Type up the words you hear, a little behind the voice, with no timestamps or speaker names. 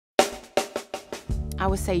I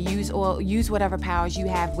would say use whatever powers you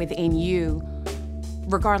have within you,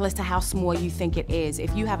 regardless to how small you think it is.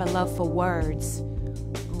 If you have a love for words,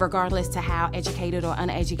 regardless to how educated or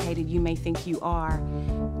uneducated you may think you are,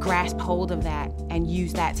 grasp hold of that and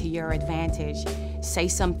use that to your advantage. Say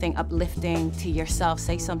something uplifting to yourself,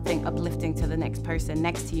 say something uplifting to the next person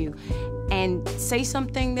next to you, and say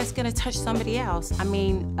something that's gonna touch somebody else. I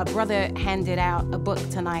mean, a brother handed out a book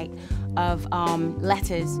tonight of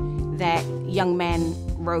letters that young men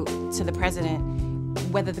wrote to the president.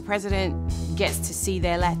 Whether the president gets to see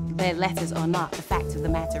their letters or not, the fact of the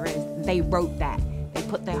matter is they wrote that. They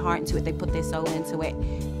put their heart into it, they put their soul into it.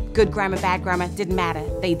 Good grammar, bad grammar, didn't matter,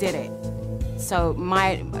 they did it. So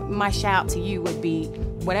my shout to you would be,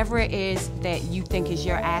 whatever it is that you think is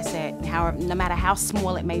your asset, no matter how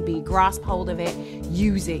small it may be, grasp hold of it,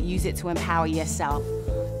 use it to empower yourself.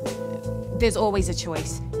 There's always a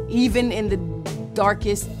choice. Even in the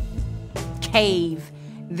darkest cave,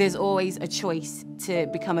 there's always a choice to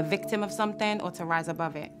become a victim of something or to rise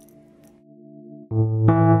above it.